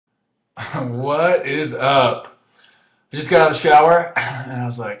What is up? I just got out of the shower and I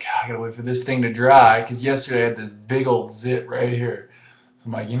was like, I gotta wait for this thing to dry because yesterday I had this big old zit right here. So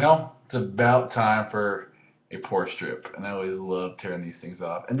I'm like, it's about time for a pore strip. And I always love tearing these things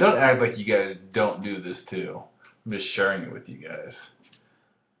off. And don't act like you guys don't do this too. I'm just sharing it with you guys.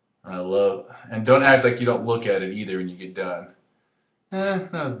 And don't act like you don't look at it either when you get done.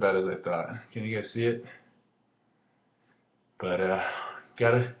 Not as bad as I thought. Can you guys see it? But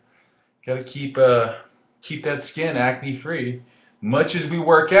gotta Gotta keep that skin acne free. Much as we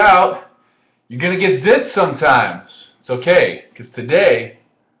work out, you're gonna get zits sometimes. It's okay, because today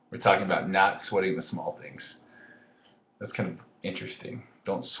we're talking about not sweating the small things. That's kind of interesting.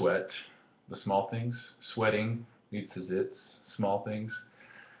 Don't sweat the small things. Sweating leads to zits. Small things.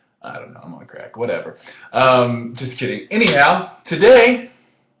 I don't know. I'm on crack. Whatever. Just kidding. Anyhow, today,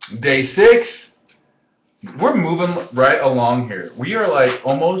 day 6, we're moving right along here. We are like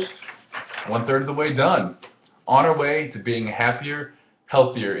almost 1/3 of the way done, on our way to being happier,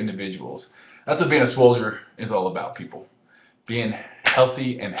 healthier individuals. That's what being a soldier is all about, people. Being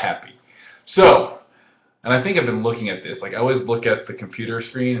healthy and happy. So, and I think I've been looking at this. Like, I always look at the computer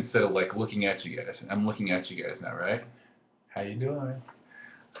screen instead of like looking at you guys. I'm looking at you guys now, right? How you doing?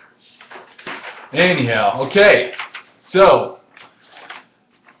 Anyhow, okay. So,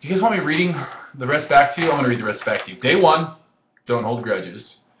 do you guys want me reading the rest back to you? I'm going to read the rest back to you. Day 1, don't hold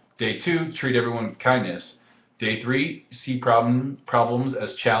grudges. Day 2, treat everyone with kindness. Day 3, see problems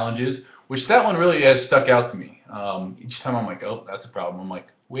as challenges, which that one really has stuck out to me. Each time I'm like, oh, that's a problem. I'm like,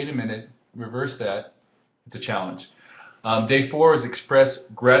 wait a minute, reverse that. It's a challenge. Day 4 is express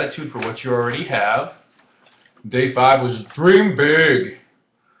gratitude for what you already have. Day 5 was dream big.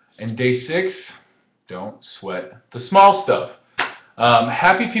 And day 6, don't sweat the small stuff.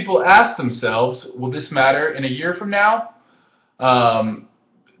 Happy people ask themselves, will this matter in a year from now?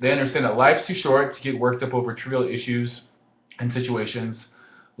 They understand that life's too short to get worked up over trivial issues and situations.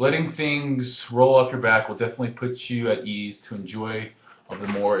 Letting things roll off your back will definitely put you at ease to enjoy of the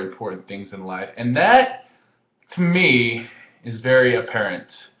more important things in life. And that, to me, is very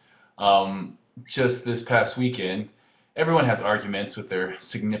apparent. Just this past weekend, everyone has arguments with their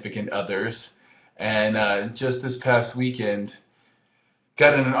significant others. And just this past weekend,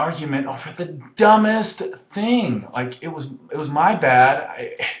 got in an argument over the dumbest thing. Like it was my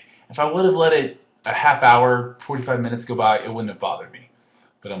bad. If I would have let it a half hour, 45 minutes go by, it wouldn't have bothered me.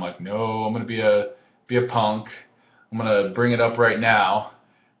 But I'm like, no, I'm gonna be a punk. I'm gonna bring it up right now,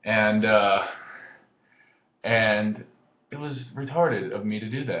 and and it was retarded of me to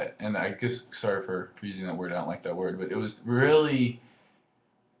do that. And I guess sorry for using that word. I don't like that word, but it was really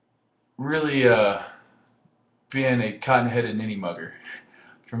being a cotton-headed ninny mugger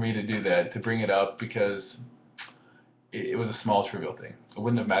for me to do that, to bring it up, because it was a small trivial thing. It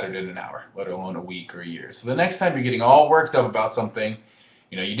wouldn't have mattered in an hour, let alone a week or a year. So the next time you're getting all worked up about something,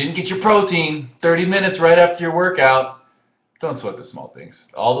 you didn't get your protein 30 minutes right after your workout, don't sweat the small things.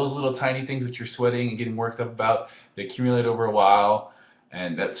 All those little tiny things that you're sweating and getting worked up about, they accumulate over a while,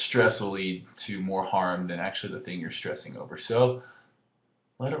 and that stress will lead to more harm than actually the thing you're stressing over. So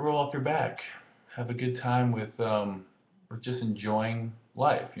let it roll off your back. Have a good time with just enjoying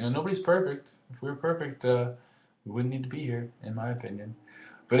life. Nobody's perfect. If we were perfect, we wouldn't need to be here, in my opinion.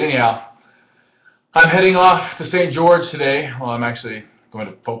 But anyhow, I'm heading off to St. George today. Well, I'm actually going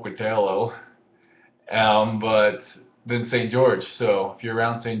to Pocatello, but then St. George. So if you're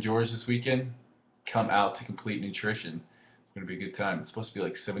around St. George this weekend, come out to Complete Nutrition. It's going to be a good time. It's supposed to be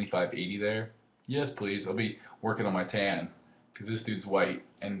like 75, 80 there. Yes, please. I'll be working on my tan because this dude's white.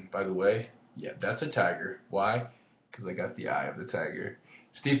 And by the way, yeah, that's a tiger. Why? Because I got the eye of the tiger.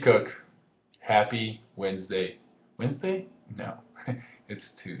 Steve Cook, happy Wednesday. Wednesday? No, it's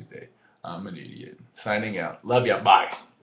Tuesday. I'm an idiot. Signing out. Love ya. Bye.